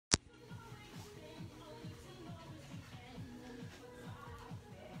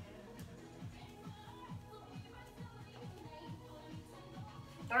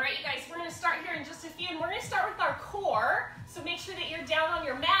All right, you guys, we're gonna start here in just a few, and we're gonna start with our core. So make sure that you're down on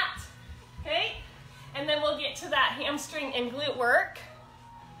your mat, okay? And then we'll get to that hamstring and glute work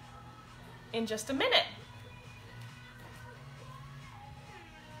in just a minute.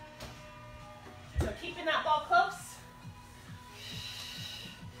 So keeping that ball close.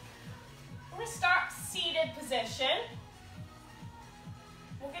 We're gonna start seated position.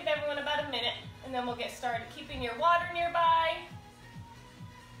 We'll give everyone about a minute, and then we'll get started. Keeping your water nearby,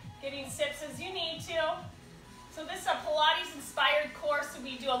 getting sips as you need to. So this is a Pilates-inspired course, so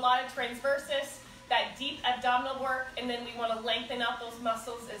we do a lot of transversus, that deep abdominal work, and then we want to lengthen out those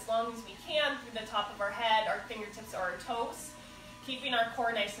muscles as long as we can through the top of our head, our fingertips, or our toes, keeping our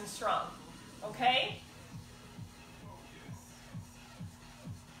core nice and strong, okay?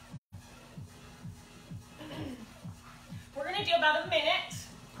 We're going to do about a minute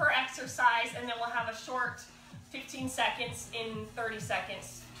per exercise, and then we'll have a short 15 seconds in 30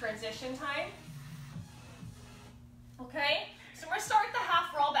 seconds transition time. Okay, so we're going to start with the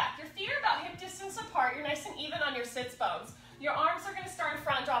half roll back. Your feet are about hip distance apart. You're nice and even on your sits bones. Your arms are going to start in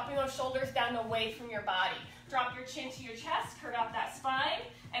front, dropping those shoulders down away from your body. Drop your chin to your chest, curve out that spine,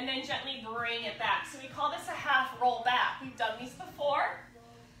 and then gently bring it back. So we call this a half roll back. We've done these before,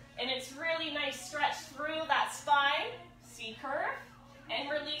 and it's really nice stretch through that spine, C curve, and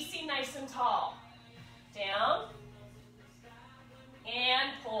releasing nice and tall. Down,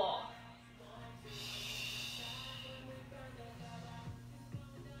 and pull.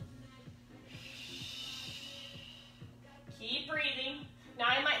 Keep breathing. Now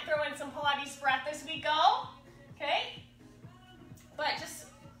I might throw in some Pilates breath as we go, okay? But just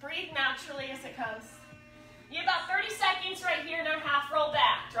breathe naturally as it comes. You have about 30 seconds right here in our half roll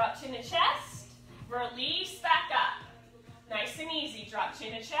back. Drop chin to chest, release back up. Nice and easy. Drop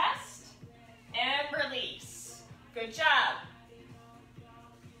chin to chest, and release. Good job.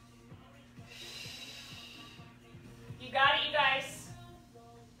 You got it, you guys.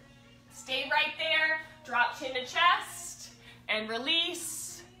 Stay right there. Drop chin to chest, and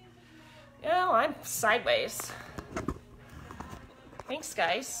release. Oh, I'm sideways. Thanks,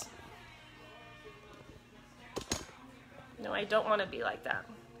 guys. No, I don't want to be like that.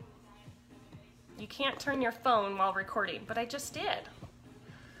 You can't turn your phone while recording, but I just did.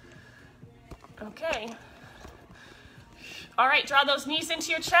 Okay. All right, draw those knees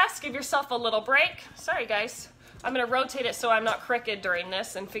into your chest. Give yourself a little break. Sorry, guys. I'm going to rotate it so I'm not crooked during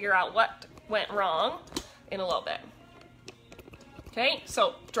this and figure out what went wrong in a little bit. Okay,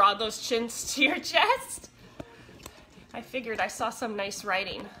 so draw those chins to your chest. I figured I saw some nice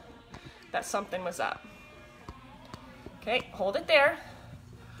writing that something was up. Okay, hold it there.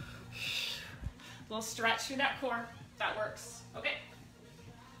 A little stretch through that core. That works. Okay.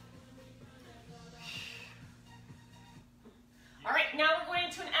 All right, now we're going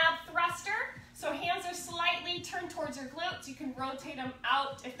into an ab thruster. So hands are slightly turned towards your glutes. You can rotate them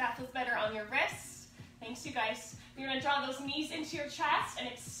out if that feels better on your wrists. Thanks, you guys. You're going to draw those knees into your chest and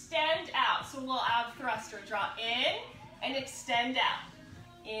extend out. So a little ab thruster. Draw in and extend out.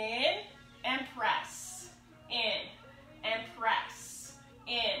 In and press. In and press.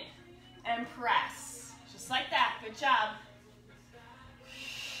 In and press. Just like that. Good job.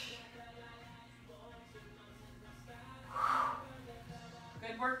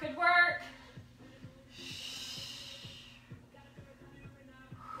 Good work, good work.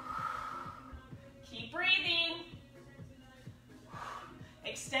 Keep breathing.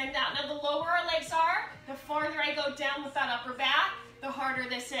 Extend out. Now the lower our legs are, the farther I go down with that upper back, the harder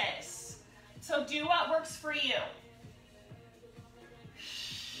this is. So do what works for you.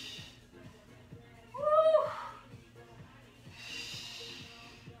 Woo.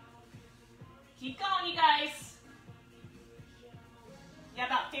 Keep going, you guys. You got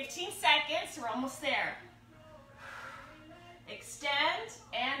about 15 seconds. We're almost there. Extend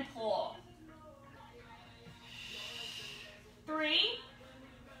and pull. 3,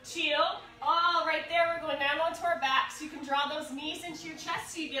 2, all right there. We're going down onto our back. So you can draw those knees into your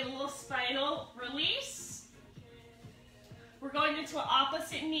chest so you get a little spinal release. We're going into an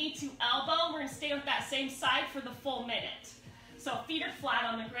opposite knee to elbow. We're going to stay with that same side for the full minute. So feet are flat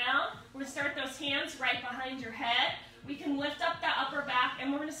on the ground. We're going to start those hands right behind your head. We can lift up that upper back,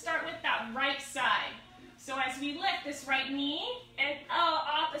 and we're going to start with that right side. So as we lift this right knee, and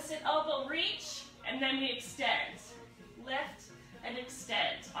opposite elbow reach, and then we extend. Lift and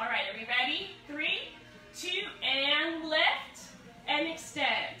extend. All right, are we ready? 3, 2, and lift and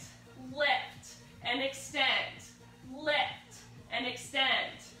extend. Lift and extend. Lift and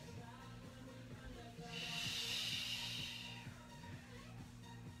extend.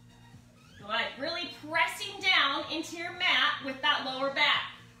 Good. Really pressing down into your mat with that lower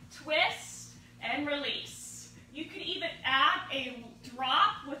back.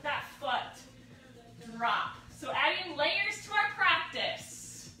 drop with that foot. Drop. So adding layers to our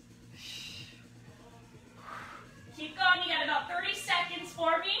practice. Keep going. You got about 30 seconds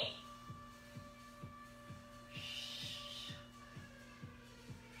for me.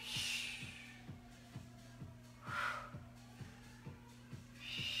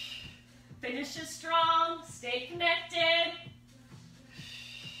 Finish it strong. Stay connected.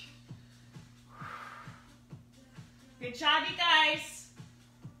 Good job, you guys.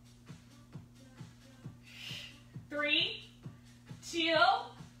 3, 2,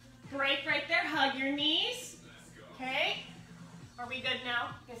 break right there. Hug your knees. Okay. Are we good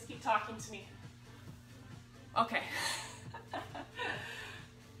now? You guys keep talking to me. Okay.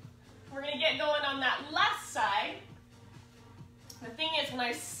 We're going to get going on that left side. The thing is,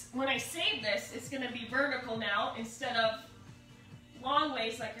 when I save this, it's going to be vertical now instead of long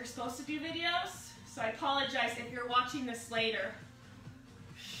ways like you're supposed to do videos. So I apologize if you're watching this later.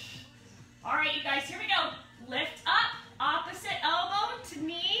 All right, you guys, here we go. Lift up, opposite elbow to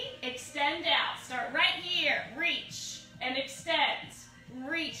knee, extend out. Start right here, reach and extend.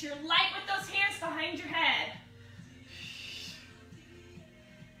 Reach. You're light with those hands behind your head.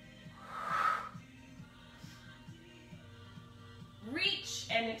 Reach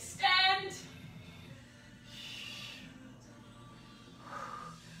and extend.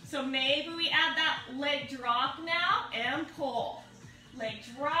 So maybe we add that leg drop now and pull. Leg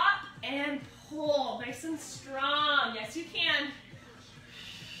drop and pull. Nice and strong. Yes, you can.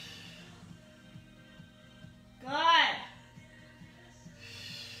 Good.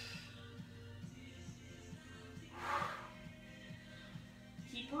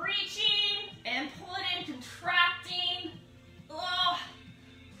 Keep reaching and pull it in, contracting. Oh.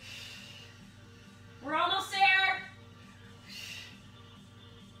 We're almost there.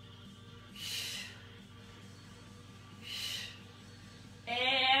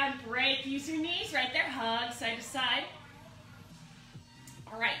 And break. Use your knees right there. Hug side to side.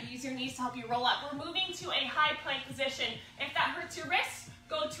 All right, use your knees to help you roll up. We're moving to a high plank position. If that hurts your wrists,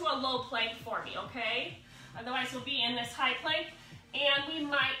 go to a low plank for me, okay? Otherwise, we'll be in this high plank. And we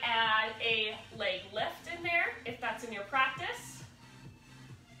might add a leg lift in there, if that's in your practice.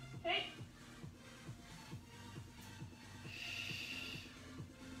 Okay?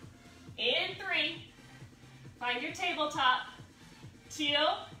 In 3, find your tabletop. 2.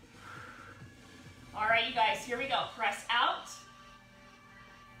 All right, you guys, here we go. Press out.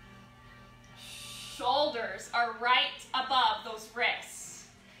 Shoulders are right above those wrists.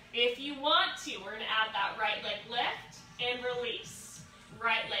 If you want to, we're going to add that right leg lift and release.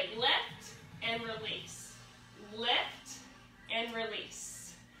 Right leg lift and release. Lift and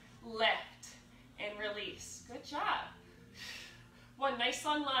release. Lift and release. Good job. One nice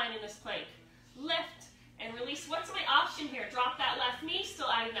long line in this plank. Lift and release. What's my option here? Drop that left knee,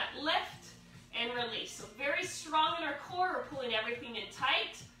 still adding that lift and release. So very strong in our core. We're pulling everything in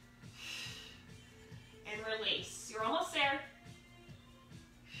tight. And release. You're almost there.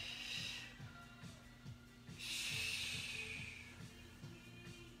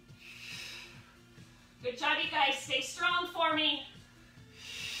 Good job, you guys. Stay strong for me.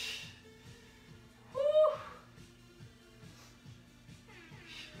 Woo.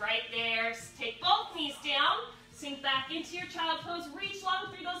 Right there. Take both knees down. Sink back into your child pose. Reach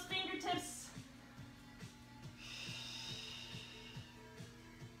long through those fingertips.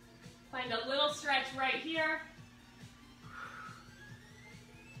 Find a little stretch right here.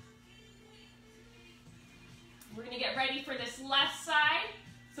 We're going to get ready for this left side.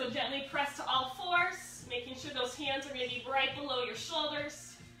 So gently press to all fours, making sure those hands are going to be right below your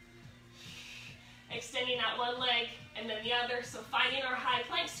shoulders. Extending out one leg and then the other. So finding our high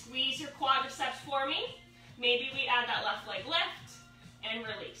plank, squeeze your quadriceps for me. Maybe we add that left leg lift and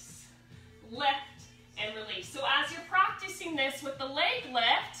release. Lift and release. So as you're practicing this with the leg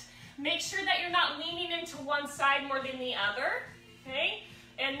lift, make sure that you're not leaning into one side more than the other, okay?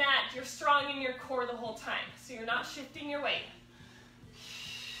 And that you're strong in your core the whole time. So you're not shifting your weight.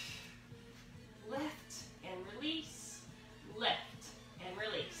 Lift and release, lift and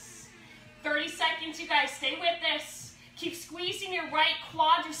release. 30 seconds, you guys, stay with this. Keep squeezing your right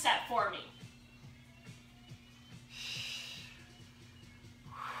quadricep for me.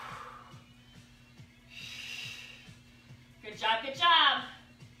 Good job, good job.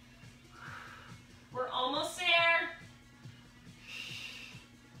 We're almost there.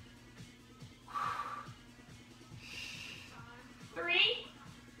 Three,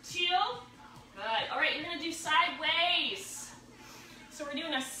 two, good. All right, you're gonna do sideways. So we're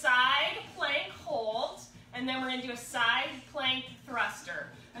doing a side plank hold, and then we're gonna do a side plank thruster.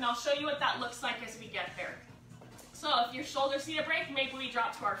 And I'll show you what that looks like as we get there. So if your shoulders need a break, maybe we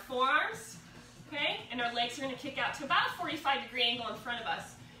drop to our forearms, okay? And our legs are gonna kick out to about a 45-degree angle in front of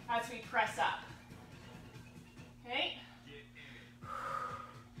us as we press up, okay?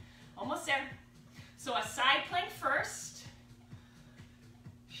 Almost there. So a side plank first.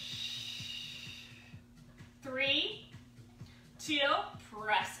 3, 2,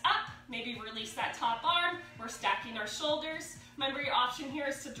 press up. Maybe release that top arm. We're stacking our shoulders. Remember, your option here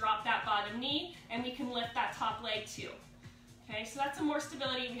is to drop that bottom knee, and we can lift that top leg too. Okay, so that's some more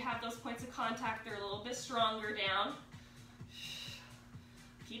stability. We have those points of contact. They're a little bit stronger down.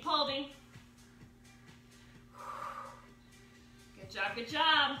 Keep holding. Good job, good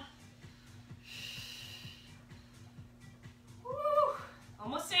job. Woo.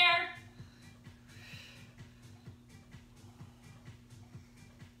 Almost there.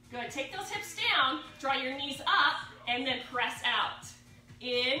 Good, take those hips down, draw your knees up, and then press out.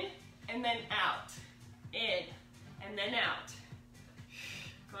 In, and then out. In, and then out.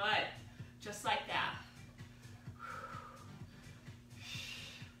 Good, just like that.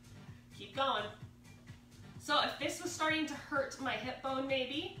 Keep going. So if this was starting to hurt my hip bone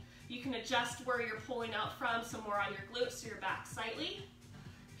maybe, you can adjust where you're pulling out from, so more on your glutes, so your back slightly.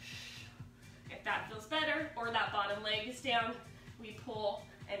 If that feels better, or that bottom leg is down, we pull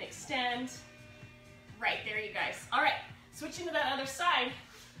and extend. Right there, you guys. All right, switching to that other side.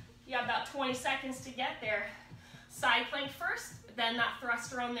 You have about 20 seconds to get there. Side plank first, then that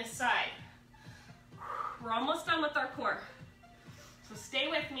thruster on this side. We're almost done with our core. So stay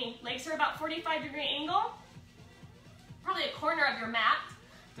with me. Legs are about 45-degree angle. Probably a corner of your mat,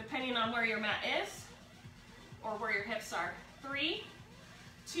 depending on where your mat is, or where your hips are. 3,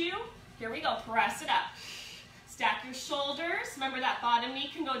 2, here we go, press it up. Stack your shoulders. Remember that bottom knee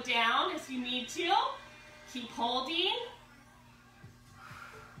can go down if you need to. Keep holding.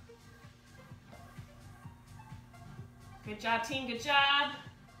 Good job, team, good job.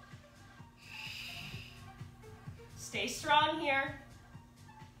 Stay strong here.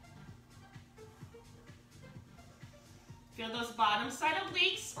 Feel those bottom side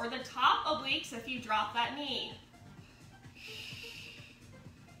obliques or the top obliques if you drop that knee.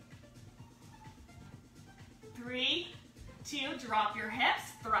 3, 2, drop your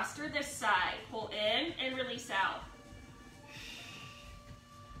hips, thruster this side. Pull in and release out.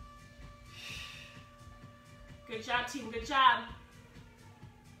 Good job, team, good job.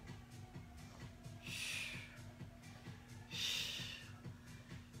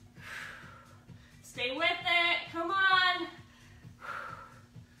 Stay with it, come on.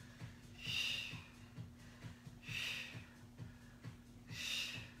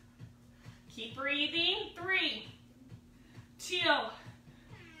 Keep breathing. 3, 2,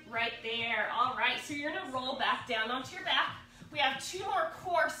 right there. All right, so you're gonna roll back down onto your back. We have 2 more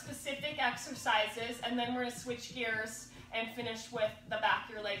core specific exercises, and then we're gonna switch gears and finish with the back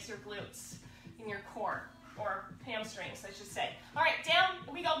of your legs, your glutes, and your core, or hamstrings, I should say. All right, down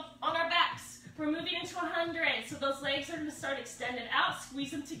we go on our backs. We're moving into 100, so those legs are gonna start extended out.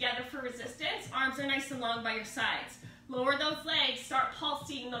 Squeeze them together for resistance. Arms are nice and long by your sides. Lower those legs, start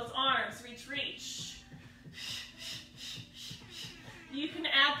pulsing those arms, reach, reach. You can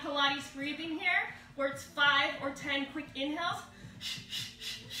add Pilates breathing here, where it's 5 or 10 quick inhales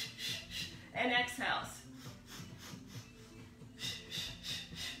and exhales.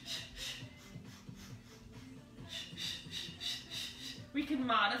 We can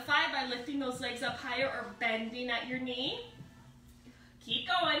modify by lifting those legs up higher or bending at your knee. Keep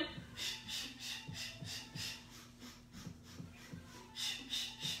going.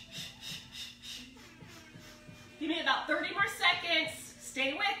 Give me about 30 more seconds.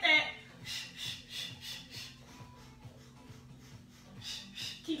 Stay with it.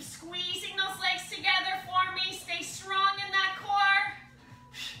 Keep squeezing those legs together for me. Stay strong in that core.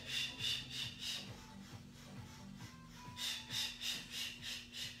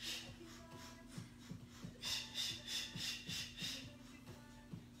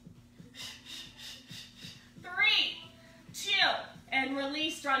 And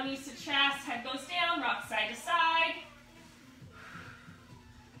release, draw knees to chest, head goes down, rock side to side.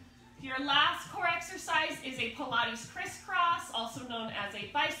 Your last core exercise is a Pilates crisscross, also known as a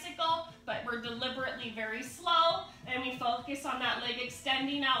bicycle, but we're deliberately very slow, and we focus on that leg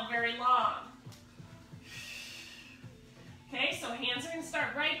extending out very long. Okay, so hands are gonna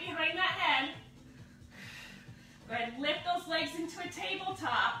start right behind that head. Go ahead and lift those legs into a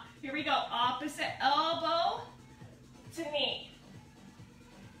tabletop. Here we go, opposite elbow to knee.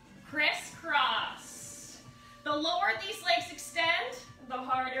 Crisscross. The lower these legs extend, the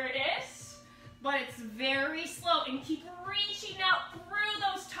harder it is, but it's very slow, and keep reaching out through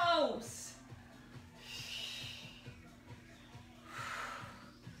those toes.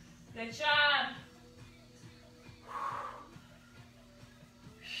 Good job.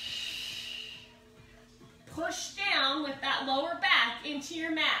 Push down with that lower back into your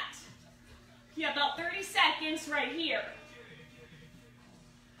mat. You have about 30 seconds right here.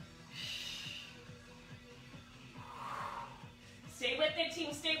 Stay with it,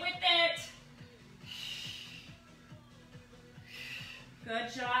 team, stay with it.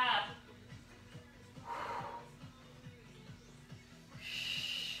 Good job.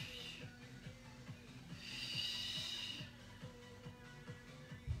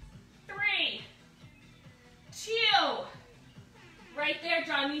 Three, two, right there,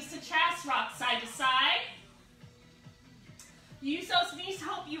 draw knees to chest, rock side to side. Use those knees to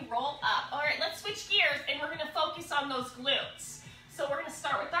help you roll up. All right, let's switch gears and we're gonna focus on those glutes. So we're gonna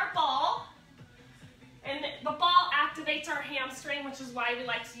start with our ball. And the ball activates our hamstring, which is why we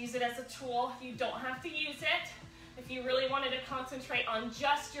like to use it as a tool. You don't have to use it. If you really wanted to concentrate on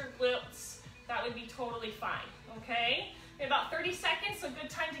just your glutes, that would be totally fine, okay? We have about 30 seconds, so good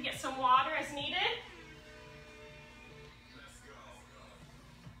time to get some water as needed.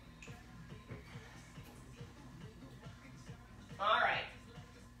 All right.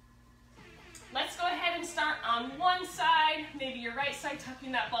 Let's go ahead and start on one side, maybe your right side,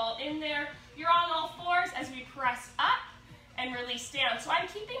 tucking that ball in there. You're on all fours as we press up and release down. So I'm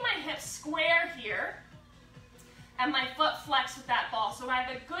keeping my hips square here and my foot flexed with that ball. So I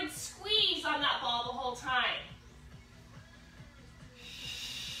have a good squeeze on that ball the whole time.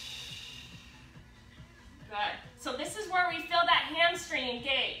 Good. So this is where we feel that hamstring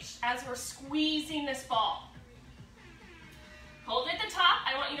engaged as we're squeezing this ball. Hold at the top.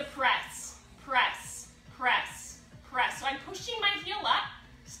 I want you to press, press, press, press. So I'm pushing my heel up,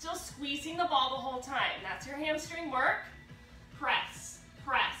 still squeezing the ball the whole time. That's your hamstring work. Press,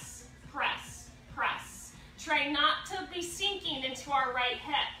 press, press, press. Try not to be sinking into our right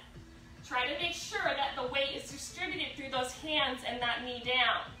hip. Try to make sure that the weight is distributed through those hands and that knee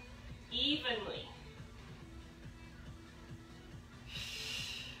down evenly.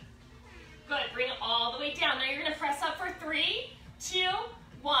 Good, bring it all the way down. Now you're gonna press up for 3, 2,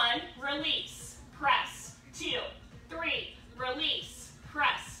 1, release, press, 2, 3, release,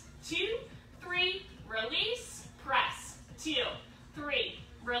 press, 2, 3, release, press, 2, 3,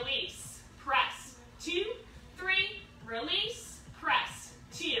 release, press, 2, 3, release, press,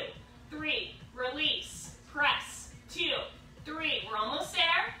 2, 3, release, press, 2, 3, we're almost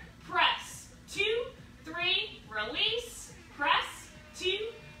there, press, 2, 3, release, press, 2,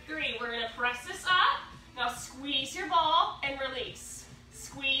 3, we're gonna press this up. Now squeeze your ball and release.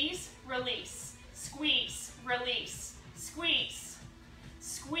 Squeeze, release, squeeze, release, squeeze,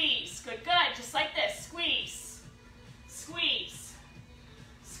 squeeze. Good, good, just like this. Squeeze, squeeze,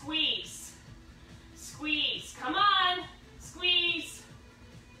 squeeze, squeeze. Come on, squeeze.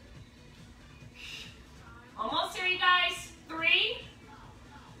 Almost here, you guys. 3,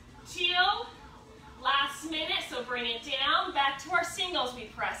 2, last minute, so bring it down. Back to our singles. We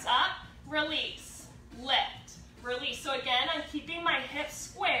press up, release, lift, release. So again, I'm keeping my hips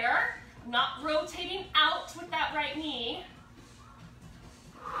square. I'm not rotating out with that right knee.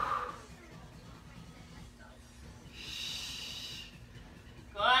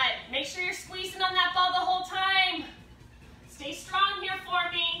 Good. Make sure you're squeezing on that ball the whole time. Stay strong here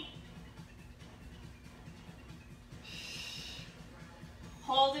for me.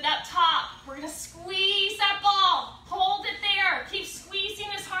 Hold it up top. We're gonna squeeze that ball. Hold it there. Keep squeezing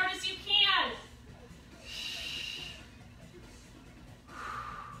as hard as you can.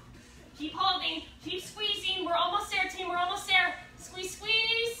 Keep holding, keep squeezing. We're almost there, team, we're almost there. Squeeze,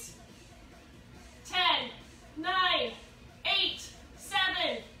 squeeze. 10, 9, 8,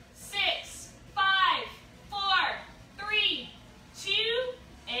 7, 6, 5, 4, 3, 2,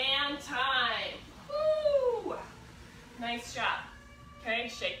 and time. Woo! Nice job. Okay,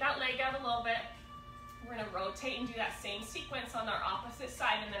 shake that leg out a little bit. We're gonna rotate and do that same sequence on our opposite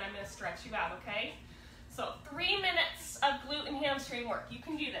side, and then I'm gonna stretch you out, okay? So 3 minutes of glute and hamstring work. You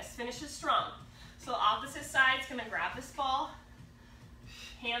can do this, finish it strong. So opposite side's gonna grab this ball.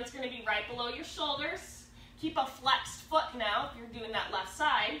 Hands gonna be right below your shoulders. Keep a flexed foot now if you're doing that left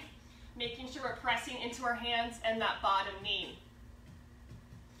side. Making sure we're pressing into our hands and that bottom knee.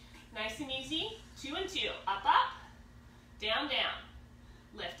 Nice and easy, 2 and 2, up, up, down, down.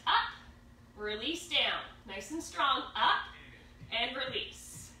 Lift up, release down. Nice and strong, up, and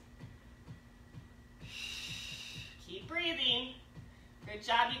release. Keep breathing. Good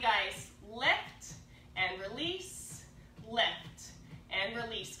job, you guys. Lift and release, lift and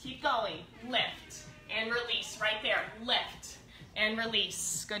release. Keep going. Lift and release. Right there. Lift and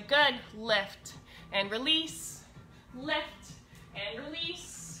release. Good, good. Lift and release, lift and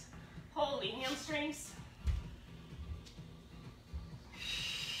release, hamstrings.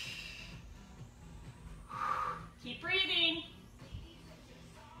 Keep breathing.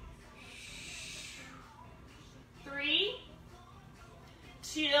 3,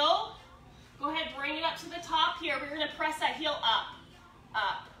 2, go ahead, bring it up to the top here. We're gonna press that heel up,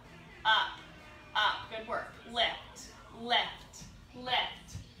 up, up, up. Good work. Lift, lift,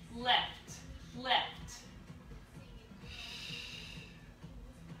 lift, lift, lift.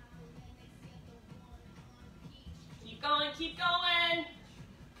 Keep going, keep going.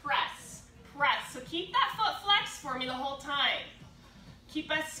 Press, press. So keep that foot flexed for me the whole time.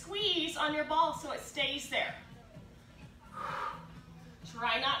 Keep a squeeze on your ball so it stays there.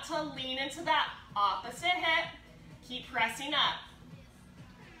 Try not to lean into that opposite hip. Keep pressing up.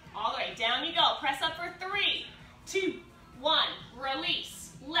 All the way, down you go. Press up for 3, 2, 1,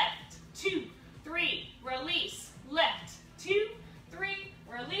 release, lift, 2, 3, release, lift, 2, 3,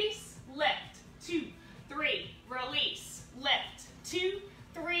 release, lift, 2, 3, release, lift, 2,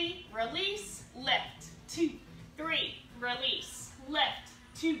 3, release, lift, 2, 3, release, lift,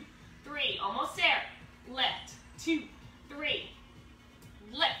 2, 3, almost there, lift, 2, 3,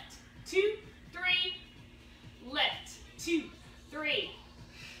 lift, 2, 3, lift, 2, 3,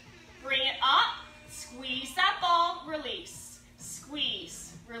 bring it up, squeeze that ball, release,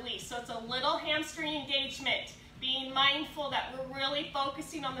 squeeze, release. So it's a little hamstring engagement, being mindful that we're really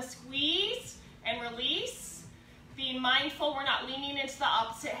focusing on the squeeze and release, being mindful we're not leaning into the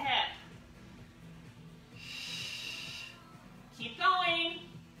opposite hip. Keep going.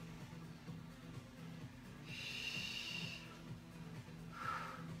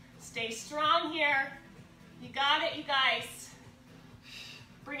 Stay strong here. You got it, you guys.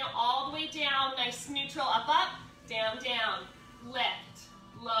 Bring it all the way down. Nice neutral. Up, up. Down, down. Lift.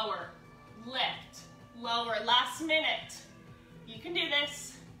 Lower. Lift. Lower. Last minute. You can do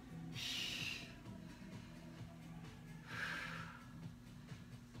this.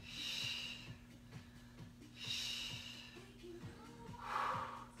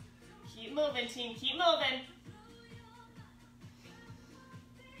 Keep moving, team. Keep moving.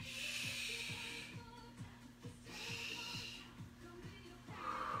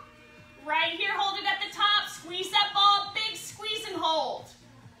 Right here, hold it at the top. Squeeze that ball. Big squeeze and hold.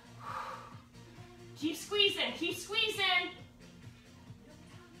 Keep squeezing. Keep squeezing.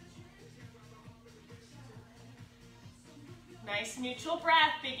 Nice neutral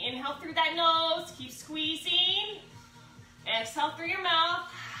breath. Big inhale through that nose. Keep squeezing. Exhale through your mouth.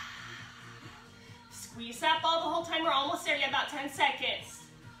 Squeeze that ball the whole time. We're almost there. You have about 10 seconds.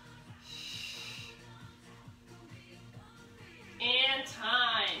 And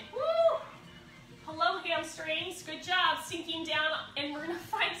time. Woo! Hello, hamstrings. Good job sinking down, and we're gonna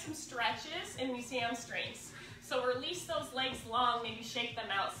find some stretches in these hamstrings. So release those legs long, maybe shake them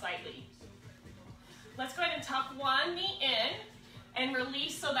out slightly. Let's go ahead and tuck one knee in and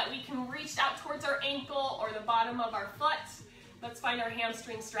release so that we can reach out towards our ankle or the bottom of our foot. Let's find our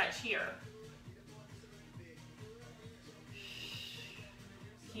hamstring stretch here.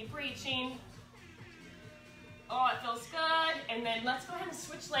 Keep reaching. Oh, it feels good. And then let's go ahead and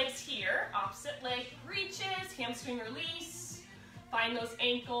switch legs here. Opposite leg reaches, hamstring release. Find those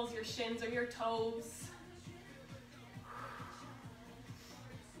ankles, your shins or your toes.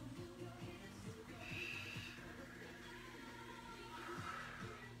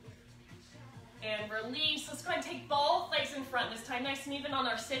 And release. Let's go ahead and take both legs in front this time, nice and even on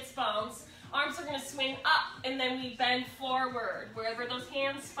our sits bones. Arms are gonna swing up and then we bend forward. Wherever those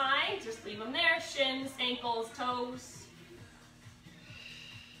hands find, just leave them there. Shins, ankles, toes.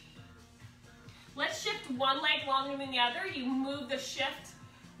 Let's shift one leg longer than the other. You move the shift,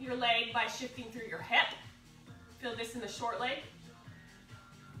 your leg by shifting through your hip. Feel this in the short leg.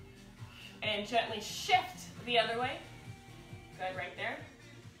 And gently shift the other way. Good, right there.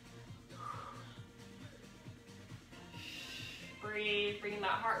 Breathe, bring that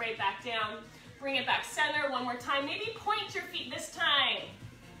heart rate back down. Bring it back center one more time. Maybe point your feet this time.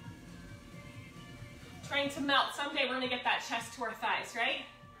 Trying to melt. Someday we're gonna get that chest to our thighs, right?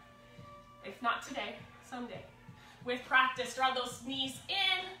 If not today, someday. With practice, draw those knees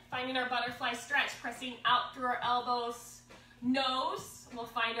in, finding our butterfly stretch, pressing out through our elbows. Nose, we'll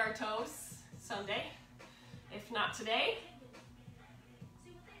find our toes someday. If not today.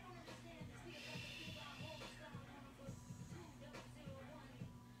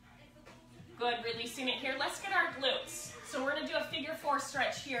 Good, releasing it here. Let's get our glutes. So we're gonna do a figure 4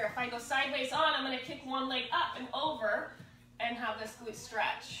 stretch here. If I go sideways on, I'm gonna kick one leg up and over and have this glute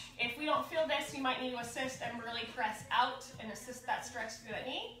stretch. If we don't feel this, you might need to assist and really press out and assist that stretch through that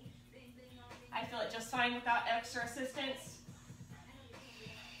knee. I feel it just fine without extra assistance.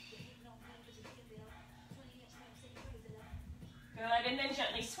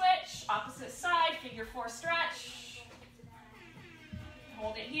 figure 4 stretch.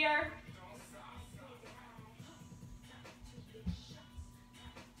 Hold it here.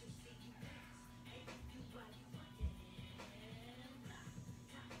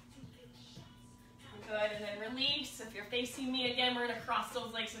 Good, and then release. If you're facing me again, we're gonna cross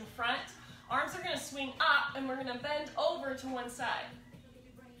those legs in front. Arms are gonna swing up and we're gonna bend over to one side.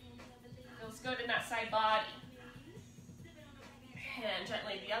 Feels good in that side body. And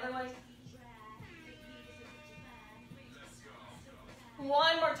gently the other way.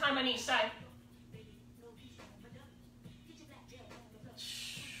 One more time on each side.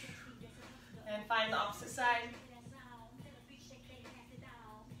 And find the opposite side.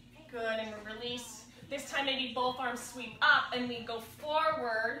 Good, and we release. This time maybe both arms sweep up and we go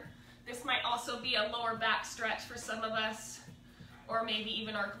forward. This might also be a lower back stretch for some of us, or maybe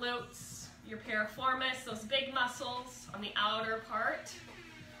even our glutes, your piriformis, those big muscles on the outer part.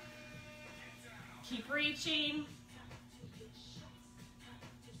 Keep reaching.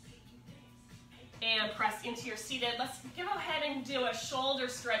 And press into your seated. Let's go ahead and do a shoulder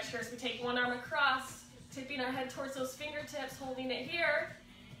stretch here as we take one arm across, tipping our head towards those fingertips, holding it here.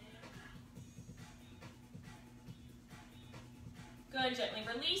 Good, gently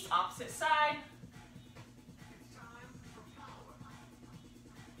release, opposite side.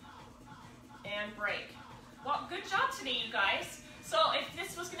 And break. Well, good job today, you guys. So if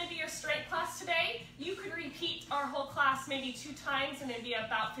this was gonna be your strength class today, you could repeat our whole class maybe 2 times and it'd be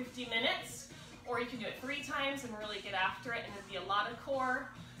about 50 minutes. Or you can do it 3 times and really get after it, and it'd be a lot of core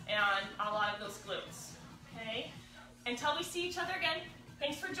and a lot of those glutes, okay? Until we see each other again,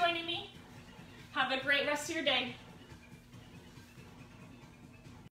 thanks for joining me. Have a great rest of your day.